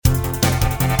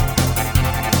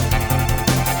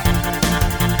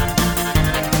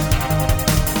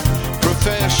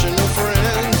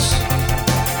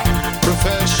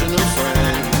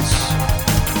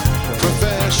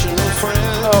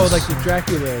like the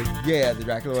Dracula. Yeah, the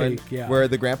Dracula one, yeah. where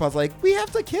the grandpa's like, "We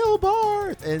have to kill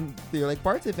Bart," and they're like,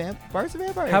 "Bart's a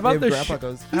vampire." How about and the grandpa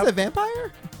goes, "He's a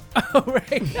vampire." Oh,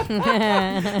 right.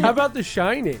 How about The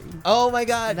Shining? Oh my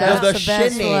God, That's the the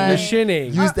best shinning. one. The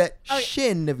Shining. Use that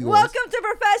shin of yours. Welcome to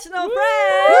Professional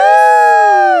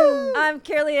Friends. I'm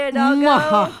Carolina Hidalgo,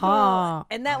 Mwahaha.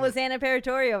 and that was Anna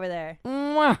Paratori over there,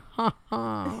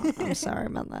 I'm sorry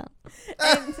about that.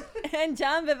 and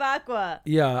John Vivacqua.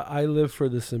 Yeah, I live for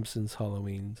The Simpsons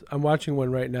Halloweens. I'm watching one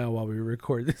right now while we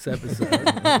record this episode.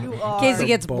 You In are case he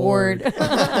gets bored.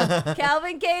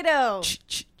 Calvin Cato.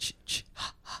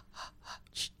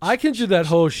 I can do that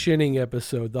whole Shining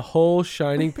episode, the whole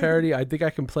Shining parody. I think I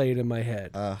can play it in my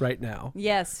head right now.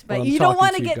 Yes, Well, but I'm you don't talking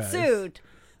want to to you get guys. sued.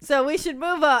 So we should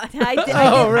move on. I did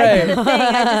right. a thing.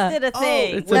 I just did a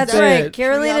thing. It's a That's bit. right. Last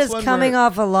Carolina's one coming where-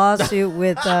 off a lawsuit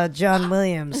with John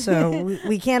Williams, so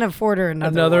we can't afford her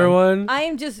Another one? I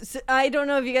am just, I don't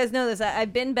know if you guys know this.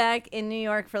 I've been back in New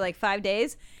York for like 5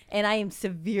 days, and I am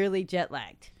severely jet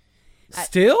lagged.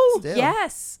 Still?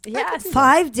 Yes. Yes.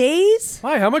 5 days?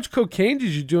 Why? How much cocaine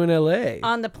did you do in L.A.?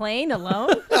 On the plane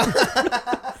alone?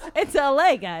 It's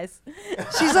LA, guys.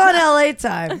 She's on LA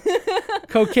time.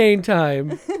 Cocaine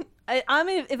time.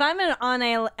 If I'm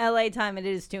on LA time, it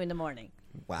is 2 a.m.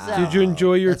 Wow. Did you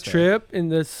enjoy your That's fair. trip in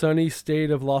the sunny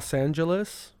state of Los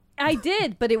Angeles? I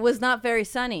did, but it was not very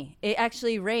sunny. It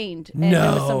actually rained, and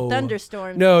there was some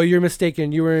thunderstorms. No, you're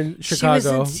mistaken. You were in She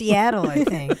Chicago. was in Seattle, I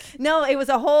think. No, it was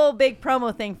a whole big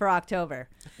promo thing for October.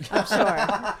 I'm sure.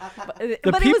 but the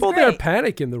it was people there great.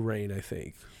 panic in the rain, I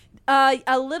think.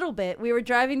 A little bit. We were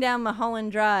driving down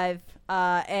Mulholland Drive,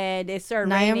 and it started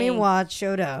Naomi raining. Watts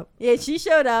showed up. Yeah, she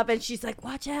showed up, and she's like,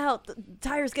 "Watch out! The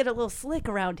tires get a little slick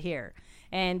around here."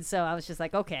 And so I was just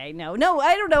like, "Okay, no,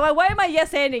 I don't know. Why am I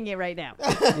yes-handing you right now?"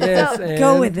 Yes, So- and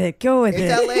Go with it. Go with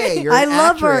It's it. LA. You're I an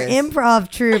love our actress.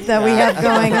 improv troupe that we have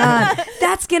going on.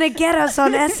 That's going to get us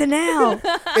on SNL.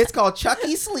 It's called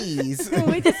Chucky Sleaze.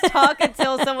 We just talk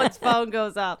until someone's phone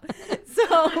goes up.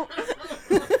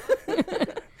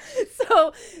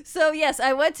 So yes,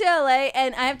 I went to LA,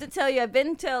 and I have to tell you, I've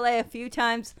been to LA a few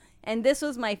times, and this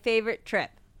was my favorite trip.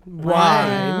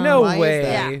 Why? No Why is way.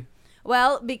 that? Yeah.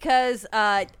 Well, because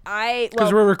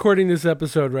Because we're recording this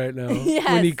episode right now. Yes.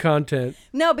 We need content.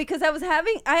 No, because I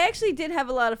actually did have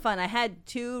a lot of fun. I had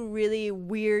 2 really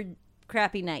weird,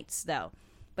 crappy nights, though.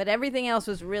 But everything else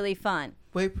was really fun.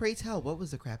 Wait, pray tell, what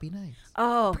was the crappy night?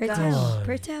 Oh, Pray gosh. tell.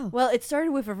 Pray tell. Well, it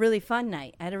started with a really fun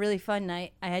night. I had a really fun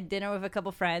night. I had dinner with a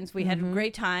couple friends. We had a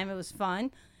great time. It was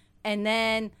fun. And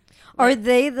then... Are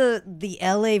they the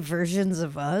LA versions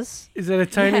of us? Is it a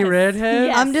tiny Yes. redhead?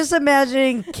 Yes. I'm just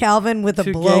imagining Calvin with a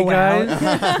 2 gay blowout.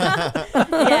 guys?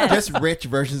 Yes. Just rich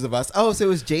versions of us. Oh, so it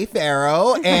was Jay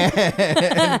Farrow and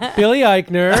Billy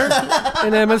Eichner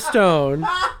and Emma Stone.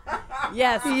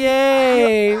 Yes.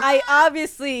 Yay. I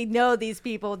obviously know these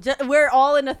people. We're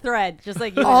all in a thread, just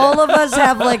like you. All of us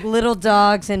have like little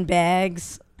dogs and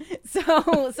bags. So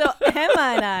Emma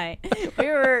and I, we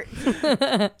were.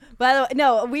 By the way,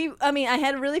 no, I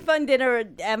had a really fun dinner.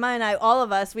 Emma and I, all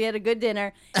of us, we had a good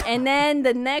dinner. And then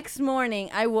the next morning,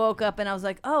 I woke up and I was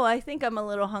like, "Oh, I think I'm a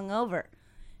little hungover,"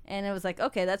 and it was like,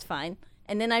 "Okay, that's fine."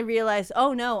 And then I realized,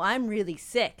 "Oh no, I'm really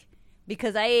sick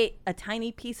because I ate a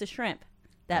tiny piece of shrimp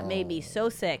that made me so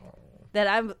sick that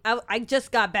I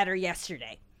just got better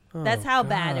yesterday. That's how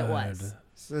bad it was."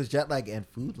 so it was jet lag and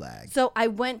food lag. So I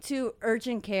went to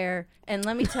urgent care, and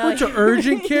let me tell Went you. to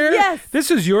urgent care? Yes.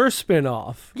 This is your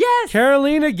spinoff. Yes.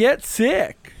 Carolina Gets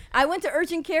Sick. I went to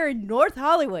urgent care in North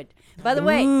Hollywood. By the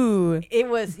way, Ooh. it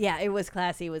was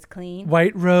classy. It was clean.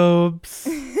 White robes.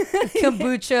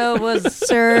 Kombucha was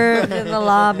served in the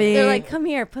lobby. They're like, "Come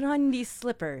here, put on these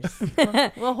slippers.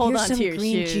 We'll hold Here's on some to your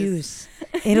green shoes." juice.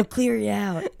 It'll clear you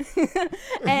out.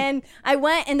 And I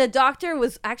went, and the doctor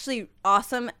was actually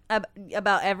awesome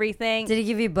about everything. Did he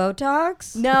give you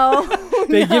Botox? No,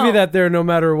 They give you no. that there no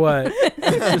matter what.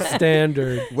 It's the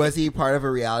standard. Was he part of a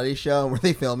reality show? Were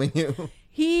they filming you?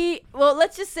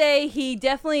 Let's just say he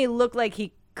definitely looked like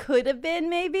he could have been,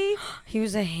 maybe. He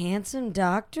was a handsome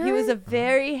doctor? He was a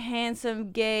very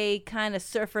handsome, gay, kind of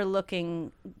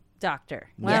surfer-looking doctor.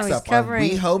 Wow, Next he's up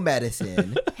covering- on WeHo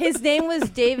Medicine. His name was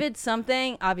David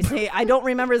something. Obviously, I don't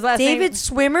remember his last name. David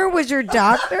Swimmer was your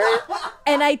doctor?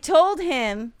 And I told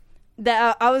him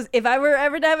that if I were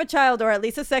ever to have a child or at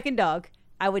least a second dog,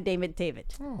 I would name it David.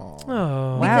 Oh.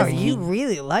 Wow, Because you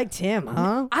really liked him,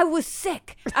 huh? I was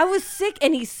sick,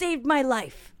 and he saved my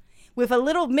life with a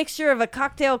little mixture of a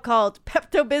cocktail called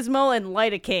Pepto-Bismol and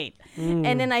lidocaine.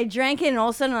 And then I drank it, and all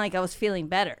of a sudden, like, I was feeling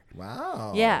better.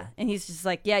 Wow. Yeah. And he's just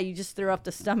like, yeah, you just threw up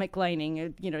the stomach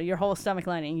lining, your whole stomach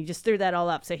lining. You just threw that all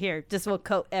up. So here, this will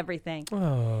coat everything.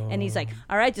 Oh. And he's like,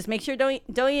 all right, just make sure don't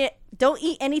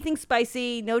eat anything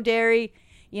spicy, no dairy,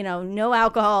 no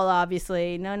alcohol,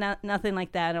 obviously, nothing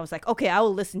like that. And I was like, okay, I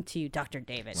will listen to you, Dr.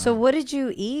 David. So what did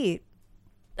you eat?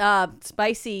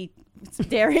 Spicy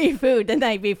dairy food the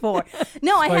night before.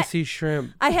 No, Spicy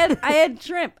shrimp. I had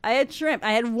shrimp.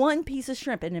 I had one piece of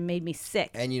shrimp, and it made me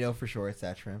sick. And you know for sure it's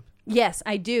that shrimp? Yes,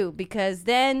 I do, because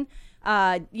then,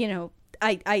 I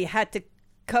had to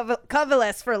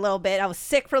coverless for a little bit. I was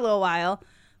sick for a little while.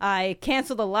 I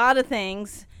canceled a lot of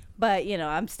things, but,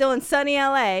 I'm still in sunny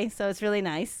LA, so it's really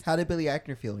nice. How did Billy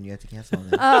Eichner feel when you had to cancel on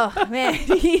that? Oh, man,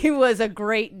 he was a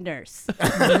great nurse.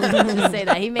 Just say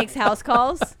that. He makes house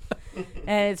calls,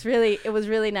 and it was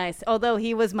really nice, although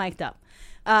he was mic'd up.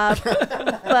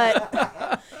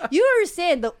 But you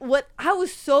understand, I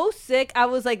was so sick, I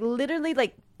was like literally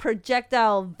like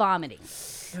projectile vomiting.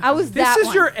 I was This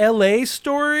is your LA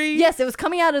story? Yes, it was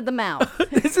coming out of the mouth.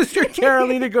 This is your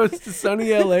Carolina Goes to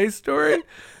Sunny LA story?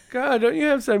 God, don't you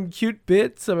have some cute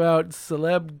bits about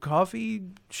celeb coffee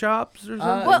shops or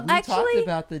something? Well, we actually- talked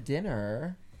about the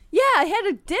dinner. Yeah, I had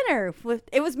a dinner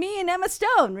it was me and Emma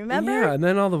Stone, remember? Yeah, and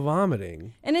then all the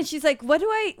vomiting. And then she's like, "What do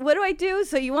I do?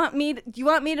 So you want me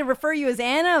to refer you as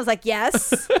Anna?" I was like,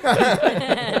 "Yes."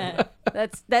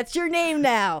 That's your name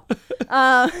now.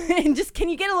 And just, can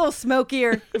you get a little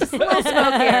smokier? Just a little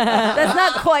smokier. That's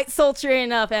not quite sultry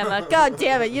enough, Emma. God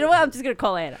damn it. You know what? I'm just gonna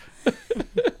call Anna.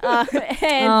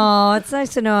 Oh, it's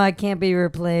nice to know I can't be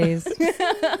replaced.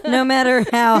 No matter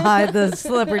how high the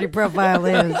celebrity profile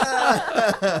is.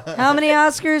 How many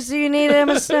Oscars do you need,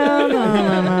 Emma Stone?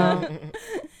 No.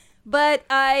 But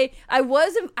I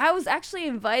was actually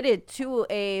invited to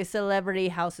a celebrity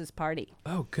house's party.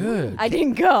 Oh, good. I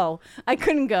didn't go. I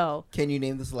couldn't go. Can you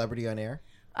name the celebrity on air?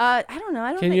 I don't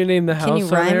know. Can you name the house Can you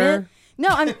on rhyme air? it?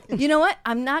 No, you know what?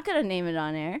 I'm not gonna name it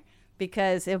on air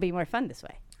because it'll be more fun this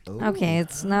way. Ooh. Okay,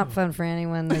 it's not fun for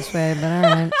anyone this way, but all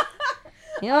right.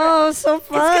 Yo, so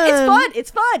fun. It's fun.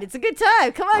 It's fun. It's a good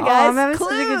time. Come on, Oh, guys. I'm having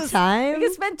such a good Clues. time. We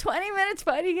can spend 20 minutes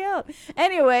finding out.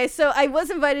 Anyway, so I was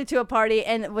invited to a party,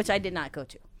 and which I did not go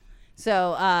to.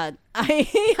 So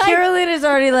Carolina's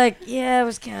already like, yeah, it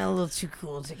was kind of a little too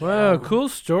cool to go. Wow, cool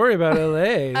story about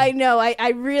LA. I know. I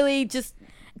really just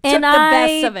took And the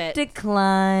best of I it.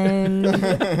 declined.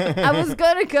 I was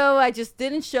gonna go. I just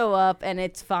didn't show up, and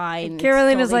it's fine. It's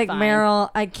Carolina's totally like, fine. Meryl,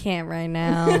 I can't right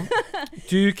now.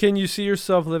 Can you see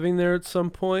yourself living there at some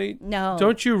point? No.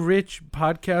 Don't you rich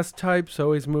podcast types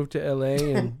always move to LA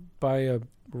and buy a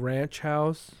ranch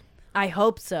house I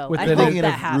hope so. With I the- hope Thinking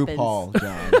that of happens. RuPaul,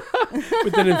 John.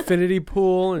 with an infinity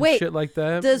pool and Wait, shit like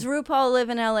that? Does RuPaul live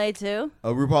in LA too?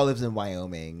 Oh, RuPaul lives in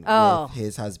Wyoming Oh. with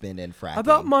his husband and fracking. How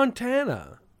about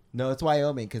Montana? No, it's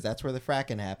Wyoming because that's where the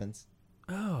fracking happens.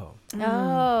 Oh.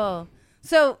 Oh.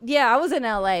 So, yeah, I was in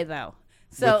LA though.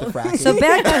 So With the fracking. So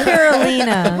back to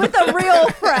Carolina. with a real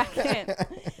fracking.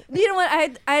 You know what?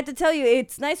 I had to tell you,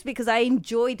 it's nice because I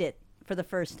enjoyed it for the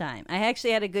first time. I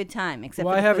actually had a good time. Except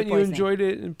Why for the haven't food you poisoning. enjoyed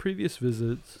it in previous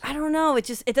visits? I don't know. It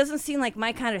doesn't seem like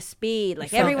my kind of speed. Like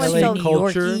Felt everyone's LA so New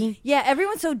culture? Yorky. yeah,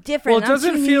 everyone's so Well, different. it and I'm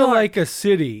doesn't too New feel York. like a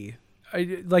city.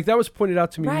 Like that was pointed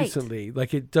out to me Right. recently.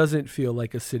 Like it doesn't feel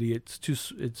like a city. It's too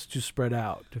spread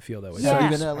out to feel that way. Yeah. So you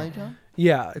been to LA, John?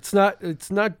 Yeah, it's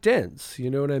not dense. You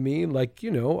know what I mean? Like,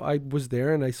 I was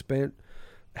there and I spent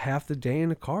half the day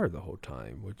in a car the whole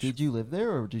time. Which Did you live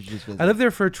there or did you just visit? I lived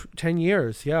there for 10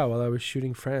 years. Yeah, while I was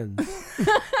shooting Friends.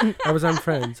 I was on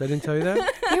Friends. I didn't tell you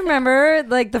that. You remember,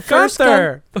 like, the first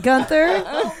Gunther. Gunther?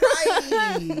 Oh,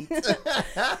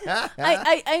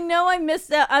 right. I know I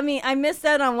missed out. I mean, I missed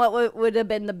out on what would have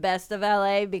been the best of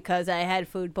LA because I had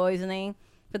food poisoning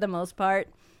for the most part.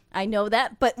 I know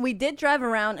that, but we did drive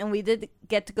around and we did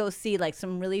get to go see like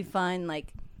some really fun,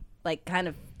 like kind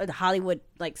of Hollywood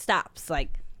like stops,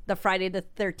 like the Friday the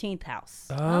 13th house.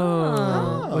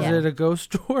 Oh. Was Yeah. it a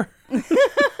ghost tour?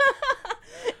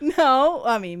 No,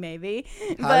 I mean maybe.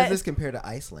 How but does this compare to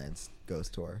Iceland's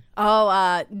ghost tour?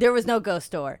 there was no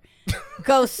ghost tour.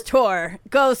 Ghost tour.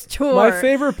 My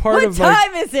favorite part what of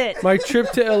time is it? my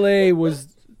trip to LA was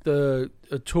a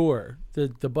tour, the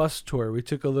bus tour. We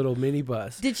took a little mini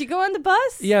bus. Did you go on the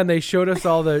bus? Yeah, and they showed us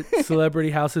all the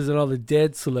celebrity houses and all the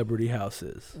dead celebrity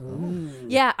houses.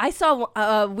 Yeah, I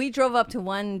saw. We drove up to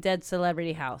one dead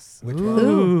celebrity house. Which one?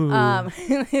 Ooh.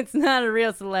 It's not a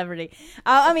real celebrity.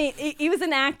 I mean, he was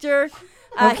an actor.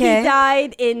 Okay. He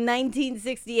died in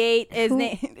 1968. His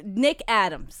name Nick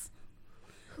Adams.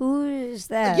 Who is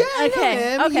that? Yeah, I Okay, know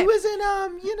him. okay. He was in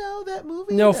that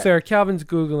movie. No that- fair. Calvin's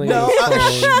Googling No, his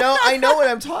phone. no, I know what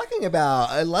I'm talking about.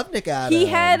 I love Nick Adams. He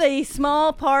had a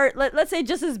small part, let's say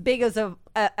just as big as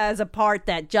a part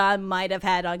that John might have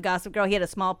had on Gossip Girl. He had a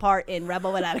small part in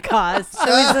Rebel Without a Cause. So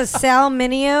he's the Sal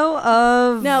Mineo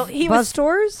of No, he Bus was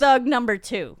Tours? Thug number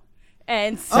 2.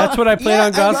 And so That's what I played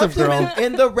on Gossip I loved Girl. him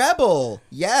in The Rebel.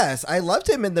 Yes, I loved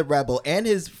him in The Rebel and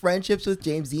his friendships with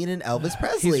James Dean and Elvis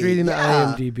Presley. He's reading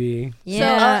Yeah. the IMDb.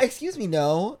 Yeah. Excuse me,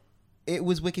 no. It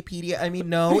was Wikipedia. I mean,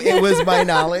 no, it was my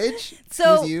knowledge.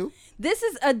 So- Excuse you. this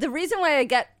is the reason why I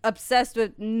got obsessed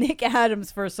with Nick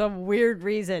Adams for some weird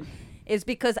reason is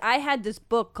because I had this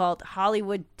book called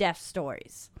Hollywood Death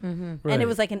Stories. And Right. it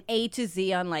was like an A to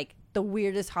Z on like the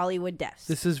weirdest Hollywood deaths.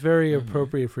 This is very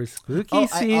appropriate for spooky Oh, I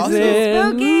season.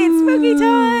 also- spooky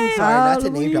time. Sorry, not to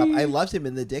name drop. I loved him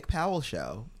in the Dick Powell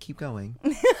show. Keep going.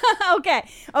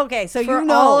 Okay. So For you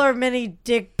know, all our many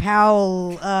Dick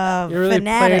Powell You're really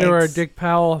fanatics. playing to our Dick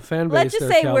Powell fan base. let's just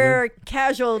there, say Calvin. we're a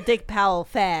casual Dick Powell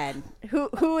fan.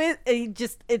 Who is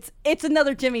it's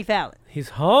another Jimmy Fallon. He's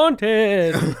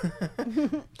haunted.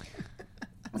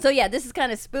 So yeah, this is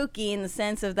kind of spooky in the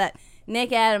sense of that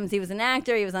Nick Adams, he was an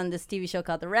actor. He was on this TV show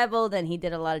called The Rebel. Then he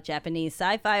did a lot of Japanese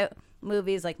sci-fi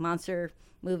movies, like monster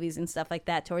movies and stuff like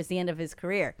that towards the end of his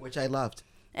career. Which I loved.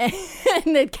 And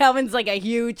then Calvin's like a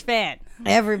huge fan.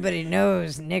 Everybody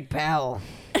knows Nick Powell.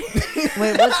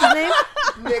 Wait, what's his name?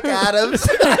 Nick Adams.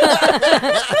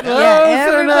 Yeah,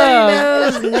 everybody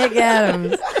knows Nick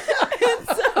Adams.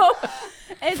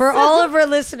 And For so- all of our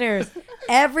listeners,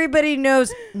 everybody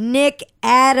knows Nick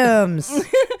Adams.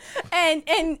 and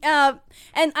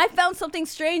I found something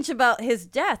strange about his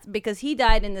death because he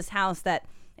died in this house that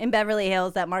in Beverly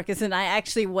Hills that Marcus and I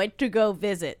actually went to go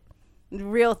visit.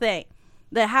 Real thing.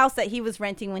 The house that he was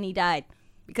renting when he died,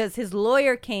 because his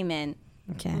lawyer came in,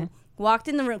 Okay. walked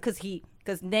in the room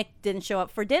because Nick didn't show up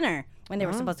for dinner when they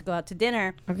were supposed to go out to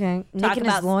dinner. Okay. Nick Talk and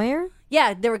about- his lawyer?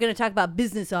 Yeah, they were going to talk about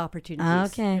business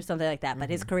opportunities Okay. or something like that. But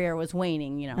his career was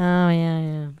waning, you know. Oh,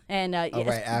 yeah. And Oh, yes,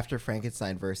 right. After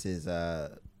Frankenstein versus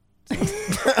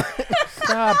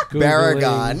Stop Googling.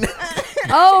 Baragon.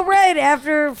 Oh, right.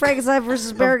 After Frankenstein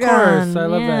versus Baragon. Of course, I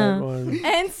love Yeah. that one.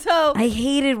 and so I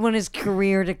hated when his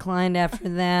career declined after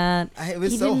that. It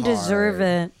was he so didn't deserve hard.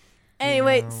 it.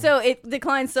 anyway, so it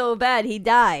declined so bad he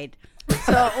died.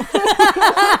 So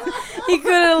He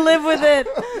couldn't live with it.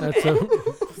 That's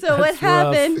a, So what That's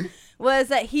happened was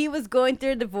that he was going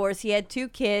through a divorce. He had 2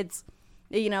 kids,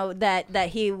 you know, that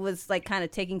he was like kind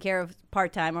of taking care of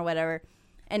part-time or whatever.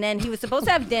 And then he was supposed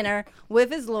to have dinner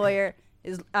with his lawyer.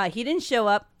 He didn't show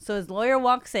up. So his lawyer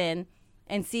walks in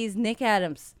and sees Nick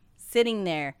Adams sitting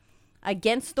there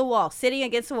sitting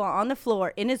against the wall on the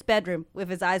floor in his bedroom with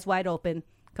his eyes wide open,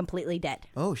 completely dead.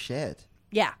 Oh, shit.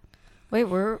 Yeah. Wait,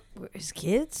 where his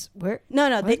kids? Where?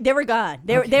 No, they were gone.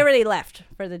 They already left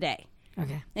for the day.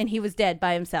 Okay. And he was dead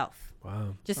by himself.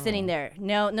 wow. Just sitting there.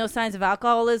 No signs of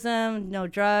alcoholism, no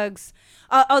drugs.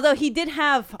 Although he did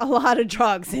have a lot of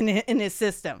drugs in his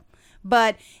system.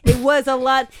 But it was a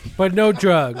lot. But no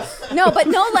drugs. No, but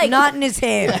no, like. Not in his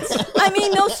hands. I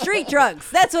mean, no street drugs.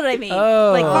 That's what I mean. Oh.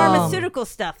 Like pharmaceutical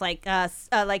stuff, like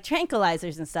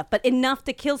tranquilizers and stuff, but enough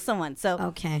to kill someone. So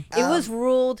Okay. it was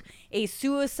ruled a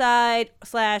suicide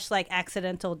 / like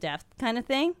accidental death kind of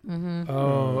thing.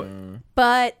 Oh,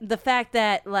 But the fact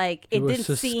that like it it was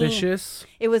didn't seem. suspicious.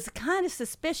 It was kind of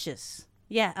suspicious.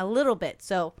 Yeah, a little bit.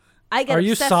 So I got Are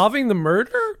you obsessed. solving the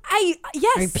murder? I'm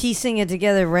Yes. piecing it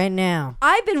together right now.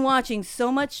 I've been watching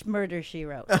so much Murder, She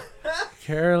Wrote.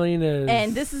 Carolina's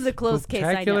And this is a closed case, I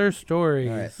know. spectacular stories.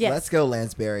 All right. Yes. Let's go,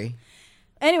 Lansbury.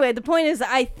 Anyway, the point is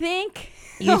I think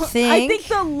You I think? think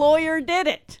the lawyer did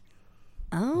it.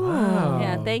 Oh. Wow.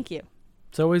 Yeah, thank you.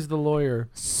 It's always the lawyer.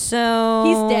 So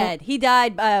He's dead. He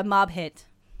died by a mob hit.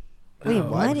 Wait,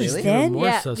 Oh, what? He's really? dead? More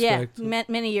yeah, suspect.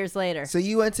 many years later. So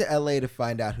you went to LA to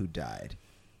find out who died.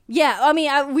 Yeah, I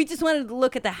mean, we just wanted to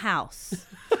look at the house.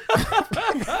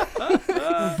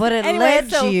 But it Anyway,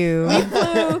 led so you. we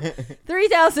flew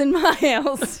 3,000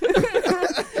 miles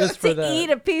Just for to that. eat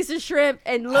a piece of shrimp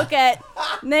and look at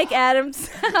Nick Adams'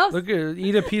 house. Look at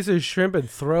eat a piece of shrimp and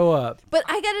throw up. But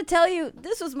I got to tell you,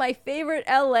 this was my favorite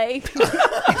LA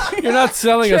You're not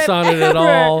selling us trip on it at ever.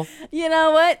 all. You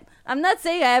know what? I'm not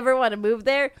saying I ever want to move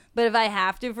there, but if I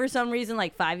have to for some reason,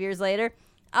 like 5 years later,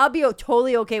 I'll be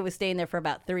totally okay with staying there for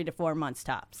about 3 to 4 months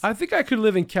tops. I think I could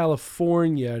live in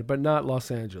California, but not Los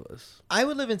Angeles. I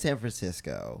would live in San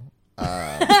Francisco.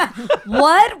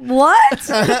 What?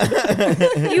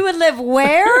 You would live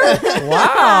where?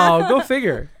 Wow, go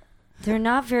figure. They're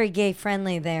not very gay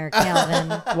friendly there,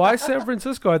 Calvin. Why San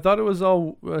Francisco? I thought it was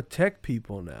all tech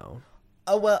people now.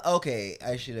 Oh, well, okay.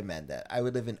 I should amend that. I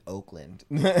would live in Oakland.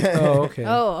 Oh, okay.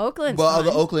 Oh, Oakland's Well,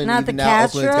 the fun. Oakland, Not even the now,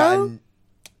 Castro? Oakland's gotten...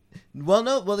 Well,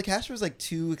 no. Well, the Castro's like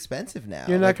too expensive now.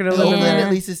 You're not Like, gonna live in Oakland there? at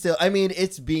least is still... I mean,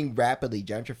 it's being rapidly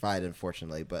gentrified,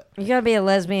 unfortunately, but... You gotta be a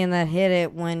lesbian that hit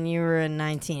it when you were in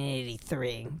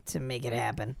 1983 to make it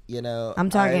happen. You know, I'm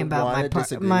talking I about wanna my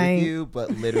disagree my- with you,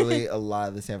 but literally a lot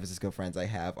of the San Francisco friends I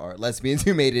have are lesbians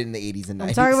who made it in the 80s and 90s.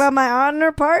 I'm talking about my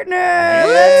honor partner.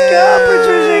 Let's go,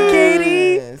 Patricia and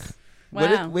Katie. Yes.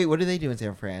 Wow. What do they do in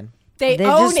San Fran? They They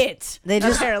own just- it. They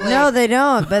just apparently. no, they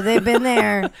don't. But they've been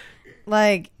there.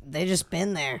 Like they just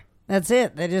been there. That's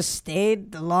it. They just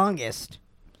stayed the longest.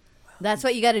 That's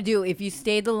what you got to do. If you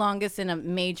stayed the longest in a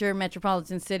major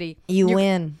metropolitan city, You you're-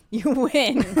 win. You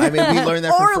win. I mean, we learned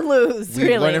that or from lose. we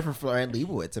Really. learned it from Florian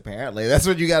Leibowitz. Apparently, that's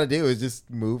what you got to do is just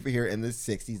move here in the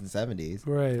 60s and 70s.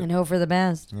 Right. And hope for the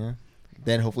best. Yeah.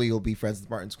 Then hopefully you'll be friends with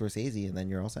Martin Scorsese, and then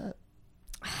you're all set.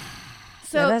 That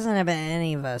So doesn't happen to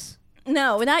any of us.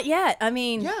 no, not yet. I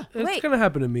mean, Yeah. It's wait. gonna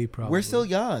happen to me probably. We're still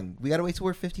young. We got to wait till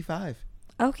we're 55.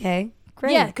 Okay.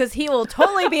 Great. Yeah, because he will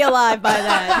totally be alive by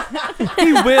then.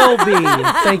 He will be.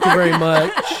 Thank you very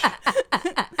much.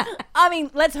 I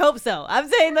mean, let's hope so. I'm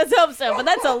saying let's hope so, but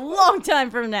that's a long time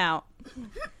from now.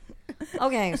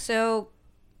 Okay, so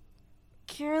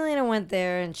Carolina went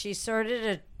there and she started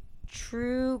a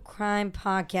true crime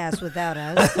podcast without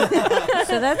us.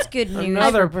 So that's good news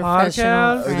Another for professional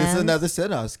podcast? This is friends. another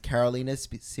sit-house. Carolina's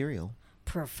cereal.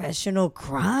 Professional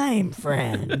crime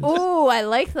friend. Ooh, I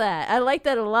like that. I like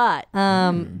that a lot.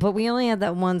 But we only had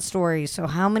that one story, so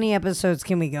how many episodes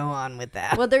can we go on with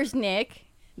that? Well, there's Nick.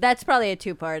 That's probably a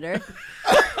two-parter.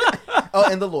 Oh,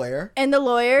 and the lawyer. And the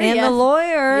lawyer. And yes. the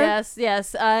lawyer Yes.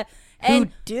 who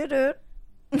And did it.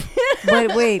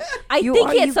 Wait. I think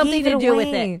he had you something gave to do with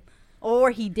away. it.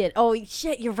 Or he did. Oh,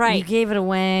 shit, you're right. You gave it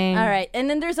away. All right. And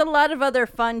then there's a lot of other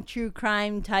fun true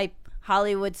crime type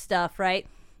Hollywood stuff, right?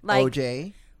 Like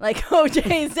OJ. Like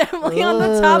OJ is definitely on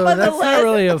the top of the That's list. not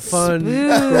really a fun story.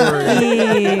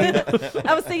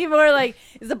 I was thinking more like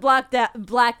is the Black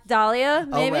Dahlia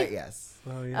maybe? Oh, right, yes.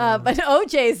 Oh, yeah. But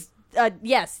OJ's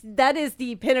yes, that is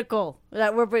the pinnacle.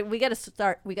 That we got to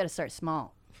start. We got to start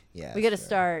small. Yeah. We got to sure.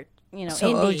 start. You know,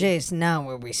 So indie. OJ's not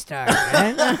where we start,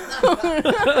 right?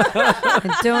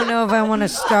 I don't know if I want to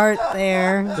start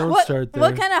there. Don't What, start there.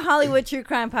 what kind of Hollywood true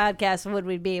crime podcast would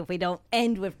we be if we don't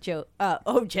end with OJ?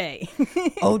 OJ.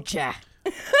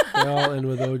 They all end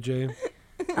with OJ.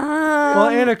 Um, Well,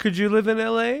 Anna, could you live in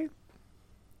LA?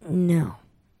 No.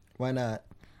 Why not?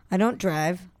 I don't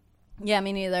drive. Yeah,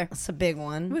 me neither. That's a big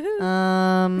one.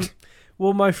 Woohoo.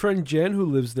 Well, my friend Jen, who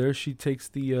lives there, she takes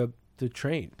the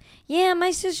train. Yeah,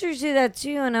 my sisters do that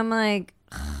too, and I'm like,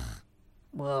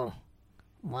 whoa,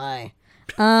 why?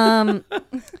 I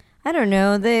don't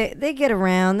know. They get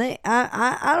around.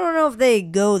 I don't know if they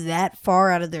go that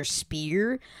far out of their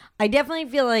sphere. I definitely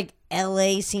feel like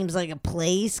LA seems like a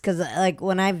place because like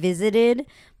when I visited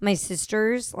my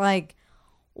sisters, like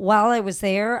while I was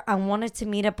there, I wanted to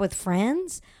meet up with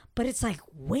friends, but it's like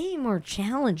way more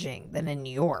challenging than in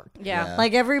New York. Yeah.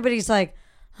 Like everybody's like,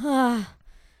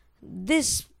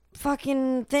 this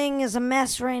fucking thing is a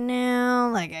mess right now.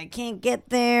 Like I can't get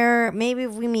there. Maybe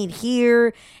if we meet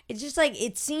here. It's just like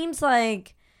it seems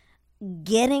like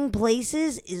getting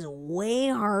places is way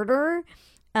harder.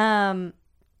 I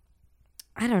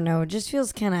don't know. It just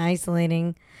feels kind of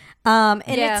isolating. And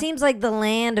Yeah. it seems like the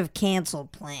land of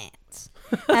canceled plans.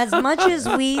 As much as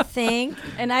we think,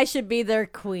 And I should be their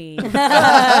queen.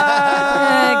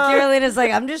 Carolina's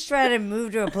like, I'm just trying to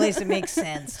move to a place that makes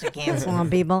sense to cancel on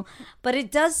people. But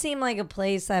it does seem like a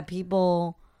place that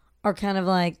people are kind of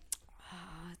like,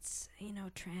 oh, it's,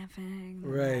 traffic.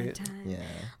 Right. time. Yeah.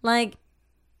 Like,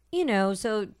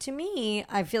 so to me,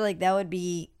 I feel like that would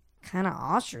be kind of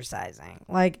ostracizing.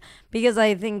 Like, because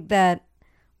I think that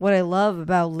what I love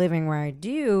about living where I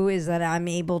do is that I'm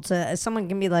able to, someone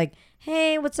can be like,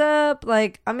 hey, what's up?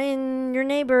 Like, I'm in your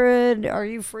neighborhood. Are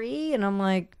you free? And I'm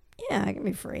like, yeah, I can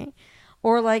be free.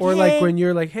 Or like, Or hey, like when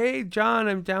you're like, "Hey, John,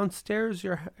 I'm downstairs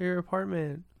your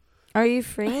apartment. are you and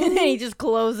free? he just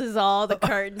closes all the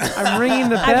curtains. I'm ringing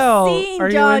the bell. I've seen Are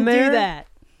John you in there? do that.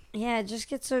 Yeah, it just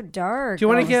gets so dark. Do you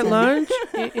want all to of a get sudden.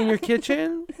 lunch in your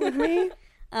kitchen with me?"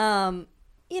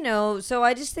 So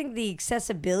I just think the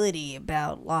accessibility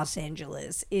about Los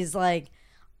Angeles is like,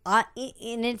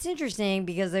 and it's interesting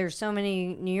because there's so many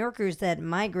New Yorkers that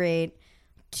migrate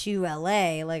to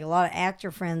LA. Like a lot of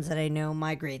actor friends that I know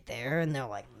migrate there, and they're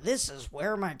like, "This is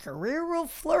where my career will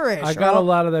flourish." I got a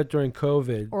lot of that during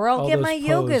COVID. Or I'll all get those my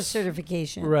yoga posts.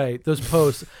 certification. Right, those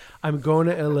posts. I'm going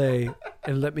to LA,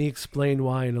 and let me explain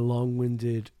why in a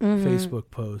long-winded Facebook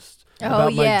post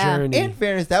about my yeah. journey. In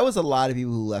fairness, that was a lot of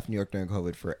people who left New York during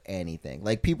COVID for anything.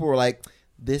 Like people were like,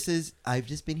 I've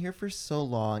just been here for so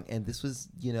long, and this was,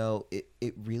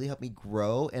 it really helped me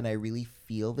grow, and I really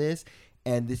feel this.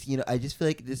 And this, I just feel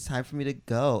like it's time for me to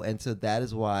go. And so that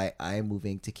is why I'm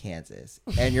moving to Kansas.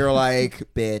 And you're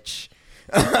like, bitch.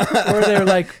 Or they're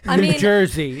like New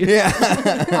Jersey.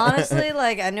 Yeah. Honestly,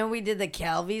 like I know we did the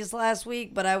Calvies last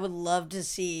week, but I would love to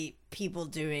see people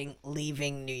doing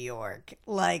leaving New York,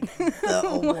 like the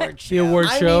award show. The award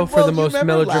show for the most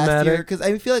melodramatic. Because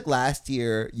I feel like last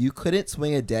year you couldn't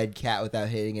swing a dead cat without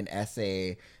hitting an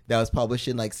essay that was published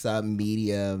in like some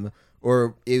medium,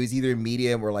 or it was either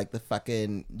Medium or like the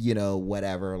fucking,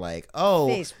 whatever, like, oh,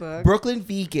 Facebook. Brooklyn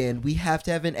Vegan, we have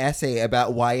to have an essay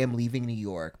about why I'm leaving New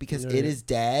York because it is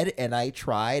dead, and I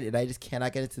tried, and I just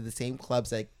cannot get into the same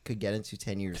clubs I could get into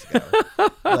 10 years ago.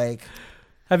 Like,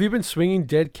 Have you been swinging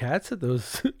dead cats at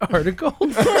those articles?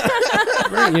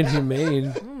 Very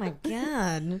inhumane. Oh my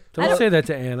god! Don't say that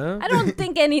to Anna. I don't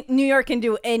think any New York can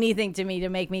do anything to me to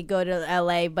make me go to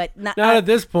LA, but not at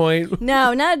this point.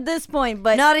 No, not at this point,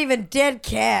 but Not even dead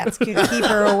cats could keep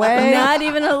her away. not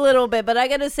even a little bit. But I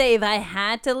gotta say, if I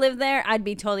had to live there, I'd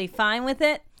be totally fine with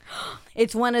it.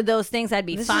 It's one of those things I'd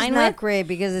be This fine is not with. great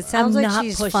because it sounds I'm like not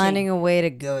she's pushing. finding a way to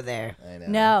go there. I know.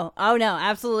 No, oh no,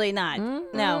 absolutely not.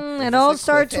 No, It all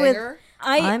starts with cliffhanger?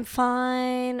 I'm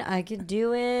fine. I can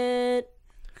do it.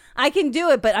 I can do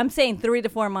it, but I'm saying 3 to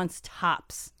 4 months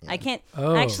tops. I can't.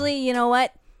 Oh. Actually, you know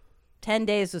what? 10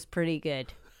 days was pretty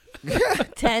good.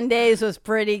 10 days was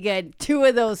pretty good. 2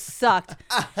 of those sucked.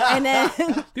 And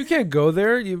then, You can't go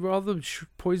there. You've all the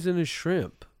poisonous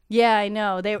shrimp. yeah, I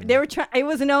know. They were trying. It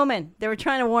was an omen. They were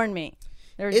trying to warn me.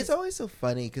 They were It's just, always so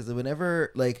funny because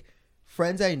whenever, like,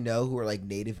 friends I know who are, like,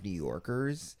 native New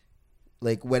Yorkers,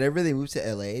 like, whenever they move to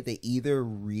LA, they either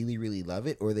really, really love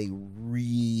it or they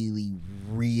really,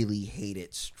 really hate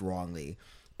it strongly.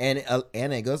 And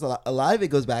it goes a lot of it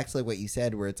goes back to, like, what you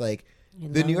said, where it's, like,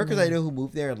 the New Yorkers I know who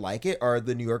move there and like it are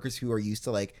the New Yorkers who are used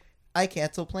to, like, I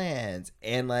cancel plans.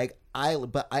 And, like,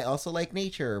 but I also like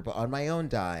nature, but on my own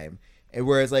dime. And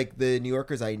whereas, like, the New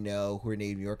Yorkers I know who are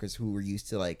native New Yorkers who were used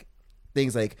to, like,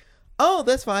 things like, oh,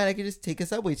 that's fine, I can just take a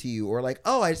subway to you. Or like,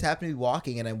 oh, I just happen to be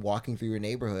walking and I'm walking through your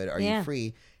neighborhood. Are you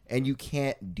free? And you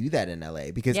can't do that in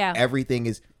LA because everything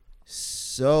is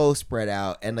so spread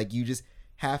out. And like, you just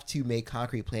have to make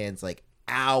concrete plans like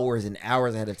hours and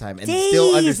hours ahead of time and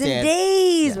still understand. And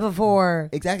days before.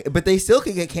 Exactly. But they still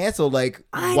can get canceled like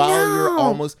while you're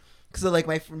almost. Because like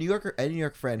my New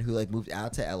York friend who like moved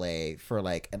out to LA for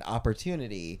like an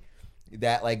opportunity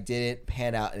that like didn't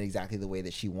pan out in exactly the way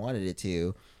that she wanted it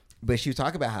to. But she was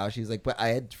talking about how she was like, but I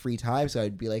had free time, so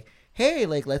I'd be like, hey,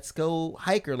 like, let's go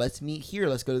hike or let's meet here.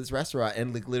 Let's go to this restaurant.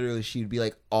 And like literally she'd be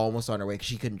like almost on her way because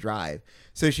she couldn't drive.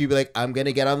 So she'd be like, I'm going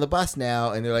to get on the bus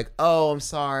now. And they're like, oh, I'm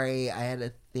sorry. I had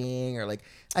a thing. Or like,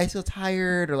 I feel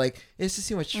tired. Or like, it's just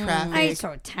too much traffic. I'm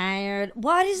so tired.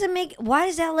 Why does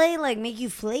LA like make you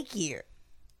flakier?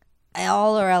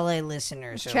 All our LA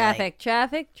listeners are traffic.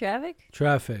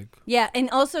 Yeah, and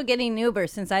also getting an Uber.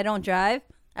 Since I don't drive,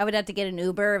 I would have to get an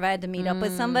Uber if I had to meet up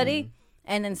with somebody.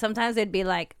 And then sometimes they'd be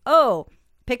like, oh,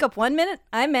 pick up 1 minute?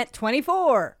 I meant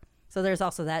 24. So there's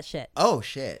also that shit. Oh,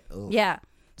 shit. Ooh. Yeah.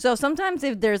 So sometimes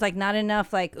if there's like not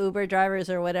enough like Uber drivers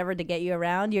or whatever to get you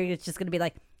around, you're just going to be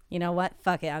like, you know what?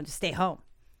 Fuck it. I'll just stay home.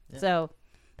 Yeah. So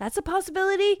that's a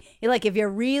possibility. You're like, if you're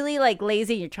really like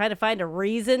lazy, you're trying to find a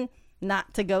reason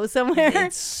not to go somewhere.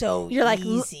 It's so you're like,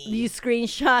 easy. You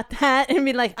screenshot that and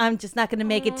be like, I'm just not going to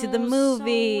make it to the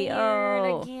movie. So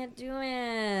weird. I can't do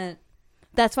it.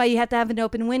 That's why you have to have an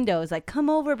open window. It's like, come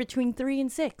over between 3 and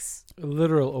 6. A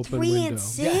literal open 3 window. and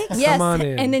 6? Yes, Come on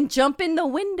in. and then jump in the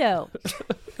window.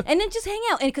 And then just hang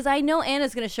out. And because I know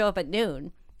Anna's going to show up at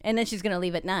noon, and then she's going to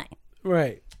leave at 9.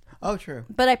 Right. Oh, true.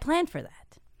 But I planned for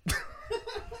that.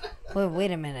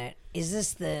 Wait a minute. Is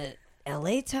this the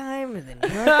LA time or the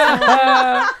New York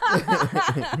time?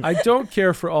 I don't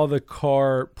care for all the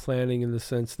car planning in the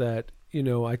sense that, you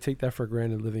know, I take that for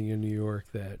granted living in New York,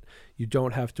 that you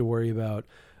don't have to worry about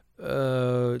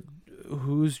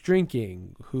who's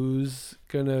drinking, who's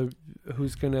gonna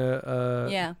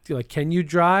Yeah. like, can you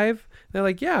drive? They're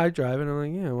like, yeah, I drive. And I'm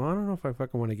like, yeah, well, I don't know if I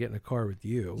fucking want to get in a car with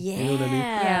you. Yeah. You know what I mean?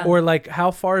 Yeah. Or like,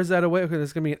 how far is that away? Because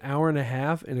it's gonna be an hour and a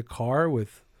half in a car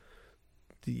with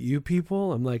you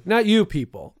people. I'm like, not you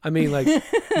people. I mean, like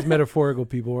these metaphorical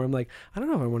people. Where I'm like, I don't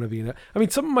know if I want to be in. I mean,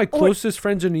 some of my closest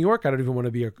friends in New York, I don't even want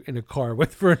to be in a car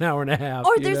with for an hour and a half.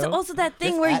 Or you there's know? also that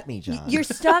thing Just where at me, John. you're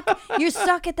stuck. You're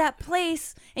stuck at that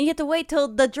place, and you have to wait till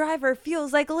the driver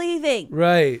feels like leaving.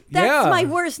 right. That's yeah. my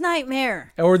worst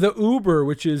nightmare. Or the Uber,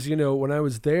 which is, when I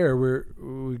was there,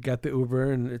 we got the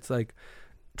Uber and it's like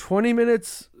 20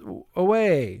 minutes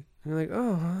away. And you're like,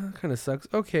 oh, that kind of sucks.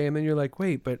 Okay. And then you're like,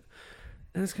 wait, but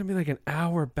then it's going to be like an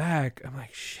hour back. I'm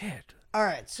like, shit. All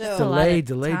right, so Delay.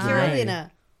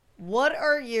 Carolina, what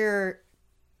are your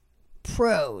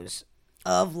pros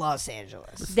of Los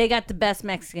Angeles? They got the best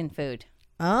Mexican food.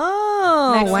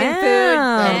 Oh, Mexican wow.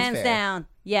 food, hands fair. down.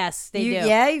 Yes, they do.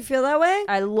 Yeah, you feel that way?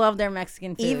 I love their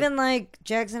Mexican food. Even like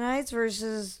Jackson Heights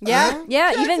versus yeah,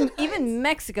 even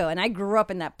Mexico, and I grew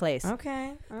up in that place.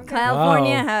 Okay.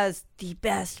 California Wow. has the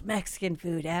best Mexican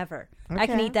food ever. I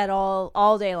can Okay. eat that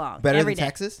all day long. Better every than day.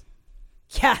 Texas?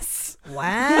 Yes.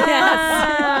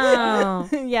 Wow.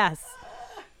 Yes.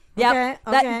 Yep.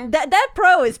 Okay. That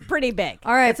pro is pretty big.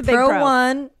 All right, It's a big pro pro.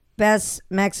 1, best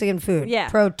Mexican food. Yeah.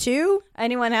 Pro 2,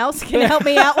 Anyone else can help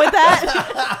me out with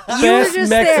that? you were Best just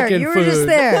Mexican there. You were just food.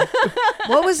 there.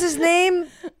 What was his name?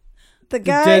 The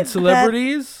guy Dead that-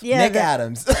 celebrities? yeah, Nick that-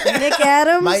 Adams. Nick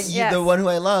Adams. Yes. The one who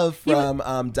I love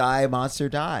from Die Monster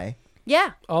Die.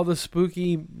 Yeah. All the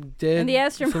spooky dead And the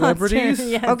Astro celebrities? Monster.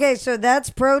 Yes. Okay, so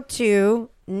that's pro 2,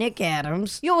 Nick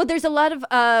Adams. Yo, there's a lot of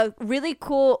really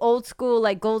cool old school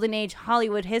like golden age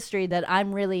Hollywood history that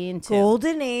I'm really into.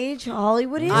 Golden Age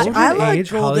Hollywood history. Golden I like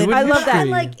Age golden. Hollywood I love that. I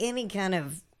history. like any kind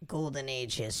of golden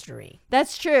age history.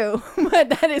 That's true, but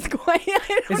that is quite.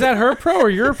 Is that her pro or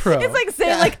your pro? It's like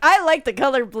saying like I like the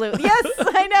color blue. Yes,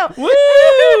 I know.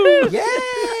 Woo!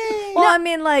 Yay! Well, I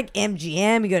mean, like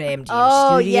MGM. You go to MGM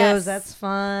Oh, Studios. yes. That's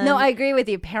fun. No, I agree with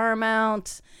you.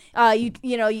 Paramount. You read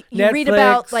Netflix.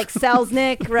 about like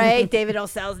Selznick, right? David O.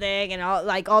 Selznick and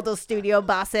all those studio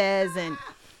bosses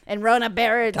and Rona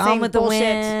Barrett Gone saying with bullshit. the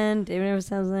Wind. David ever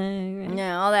sounds like.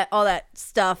 Yeah, all that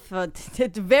stuff.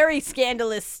 It's very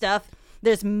scandalous stuff.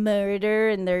 There's murder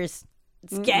and there's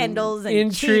scandals and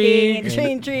Intrigue. cheating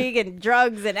and intrigue and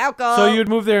drugs and alcohol. So you'd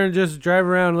move there and just drive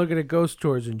around looking at ghost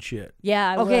tours and shit.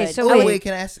 yeah. I Okay, would. so Oh, wait. wait,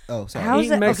 can I ask? Oh, sorry. How's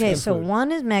Eating that? Mexican Okay, so food.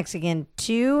 1 is Mexican.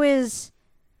 2 is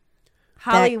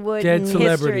Hollywood Dead history.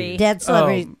 celebrity. dead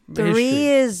celebrity. Oh, 3 history.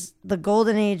 is the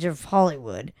golden age of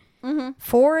Hollywood.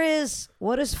 4 is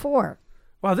what is 4?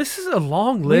 Wow, this is a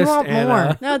long We list, want Anna.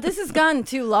 more. No, this has gone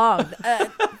too long.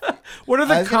 What are I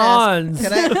the was gonna cons?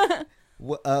 ask, can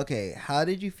I? Okay, how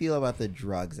did you feel about the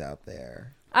drugs out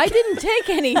there? I didn't take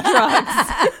any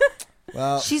drugs.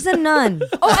 Well, She's a nun.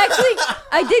 Oh, actually,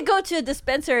 I did go to a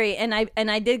dispensary and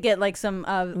I did get like some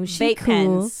she vape cool?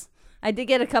 pens. I did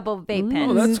get a couple of vape Oh,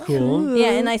 pens. that's cool.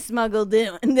 Yeah, and I smuggled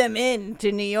them in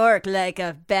to New York like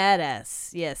a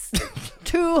badass. Yes.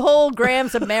 2 whole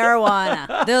grams of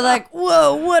marijuana. They're like,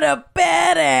 whoa, what a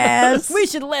badass. We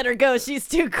should let her go. She's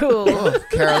too cool. oh,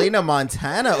 Carolina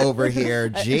Montana over here.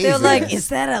 Jesus. They're like, is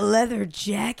that a leather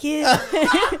jacket?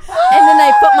 And then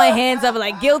I put my hands up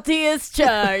like guilty as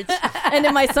charged. And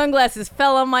then my sunglasses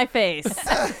fell on my face.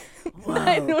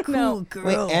 I don't know. Cool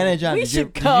Wait, girl. Anna John, We did you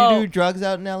should go. do drugs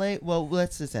out in LA? Well,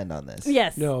 let's just end on this.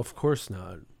 Yes. No, of course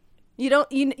not. You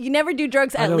don't. You never do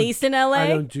drugs I at don't- least in LA. I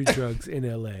don't do drugs in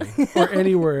LA or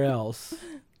anywhere else.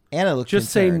 Anna looks Just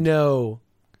say concerned. no,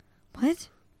 What?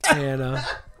 Anna.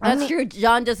 That's true.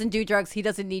 John doesn't do drugs. He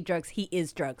doesn't need drugs. He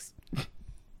is drugs.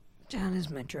 John is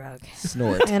my drug.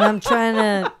 Snort. And I'm trying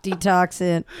to detox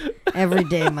it every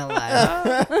day of my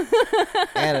life.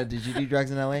 Anna, did you do drugs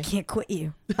in LA? Can't quit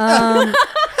you.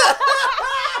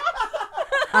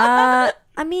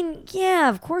 I mean, yeah,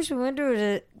 of course we went to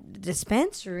a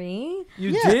dispensary.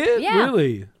 You Yeah. did? Yeah.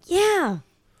 Really? Yeah.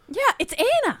 Yeah, it's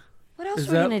Anna. What else Is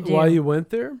were we gonna that do? why you went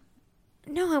there?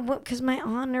 No, I went because my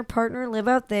aunt and her partner live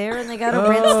out there, and they got a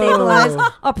rent stabilized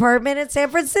apartment in San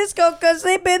Francisco because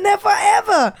they've been there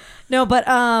forever. No, but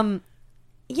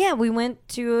yeah, we went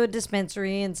to a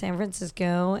dispensary in San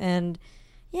Francisco, and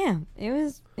yeah, it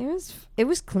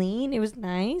was clean. It was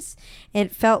nice.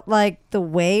 It felt like the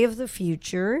way of the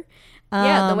future.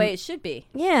 Yeah, the way it should be.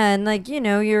 Yeah, and like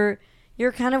you're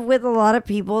kind of with a lot of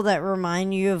people that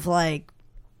remind you of like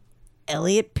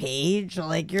Elliot Page.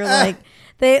 Like you're like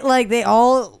they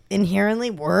all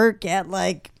inherently work at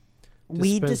like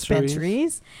weed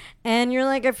dispensaries, and you're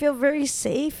like, I feel very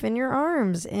safe in your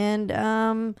arms, and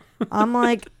I'm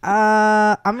like,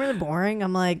 I'm really boring.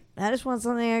 I'm like, I just want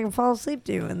something I can fall asleep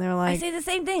to, and they're I like, say the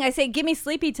same thing. I say, give me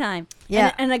sleepy time.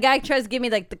 Yeah. And a guy tries to give me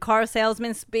like the car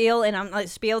salesman spiel, and I'm like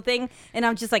spiel thing, and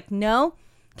I'm just like, no.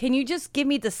 Can you just give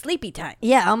me the sleepy time?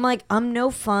 yeah, I'm like, I'm no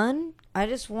fun. I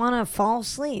just want to fall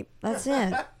asleep. That's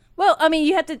it. Well, I mean,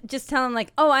 you have to just tell them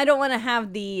like, oh, I don't want to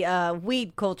have the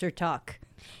weed culture talk.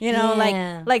 You know,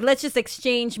 Yeah. like let's just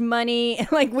exchange money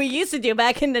like we used to do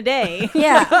back in the day.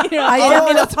 Yeah. You know, I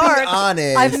in the to park. be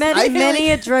honest, I've met I feel many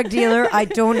like- a drug dealer. I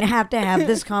don't have to have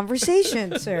this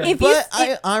conversation, sir. If you,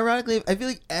 But ironically, I feel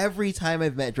like every time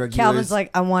I've met drug Calvin's dealers,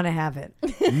 like, I want to have it.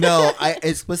 no, I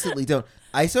explicitly don't.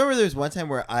 I still remember there was one time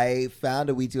where I found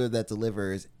a weed dealer that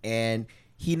delivers, and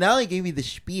he not only gave me the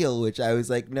spiel, which I was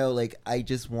like, no, like I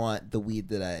just want the weed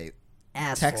that I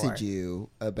Ask texted for. you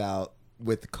about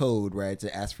with the code where I had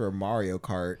to ask for a Mario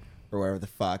Kart or whatever the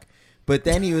fuck. But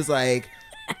then he was like,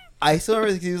 I still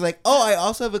remember he was like, oh, I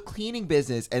also have a cleaning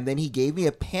business. And then he gave me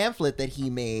a pamphlet that he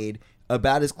made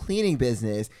about his cleaning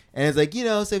business. And it's like, you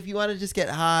know, so if you want to just get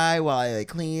high while I like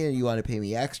clean and you want to pay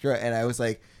me extra. And I was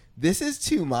like, this is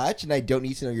too much and I don't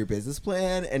need to know your business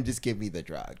plan and just give me the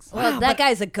drugs. well, that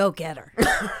guy's a go-getter.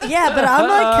 Yeah, but I'm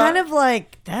like, kind of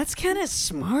like, that's kind of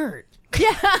smart.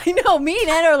 Yeah, I know. Me and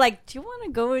Ed are like, do you want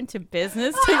to go into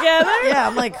business together? Yeah,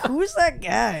 I'm like, who's that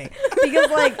guy? Because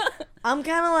like, I'm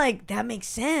kind of like, that makes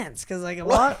sense. Because like a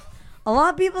lot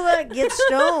of people that get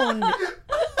stoned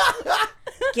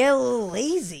get a little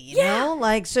lazy, you know?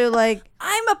 Like, so like,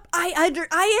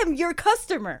 I am your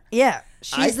customer. yeah,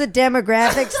 she's the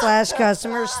demographic /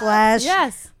 customer /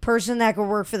 Yes. person that could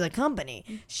work for the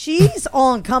company. She's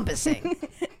all encompassing.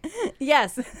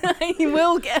 Yes, I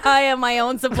will get high on my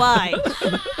own supply.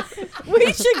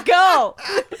 We should go.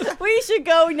 We should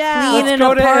go now. Clean Let's an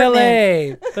go to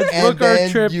apartment. LA. Let's And book our then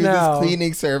trip use now. this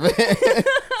cleaning service.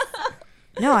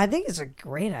 No, I think it's a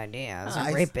great idea. It's a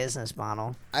I- great business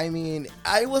model. I mean,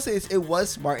 I will say it was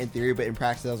smart in theory, but in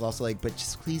practice, I was also like, but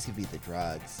just please give me the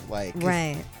drugs. Like, 'cause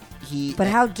Right. He, But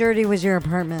how dirty was your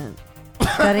apartment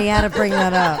that he had to bring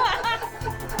that up?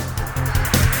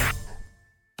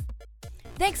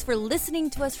 Thanks for listening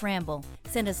to us ramble.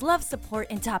 Send us love, support,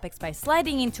 and topics by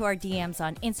sliding into our DMs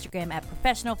on Instagram at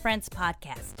Professional Friends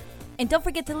Podcast. And don't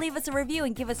forget to leave us a review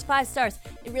and give us 5 stars.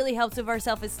 It really helps with our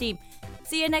self-esteem.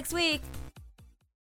 See you next week.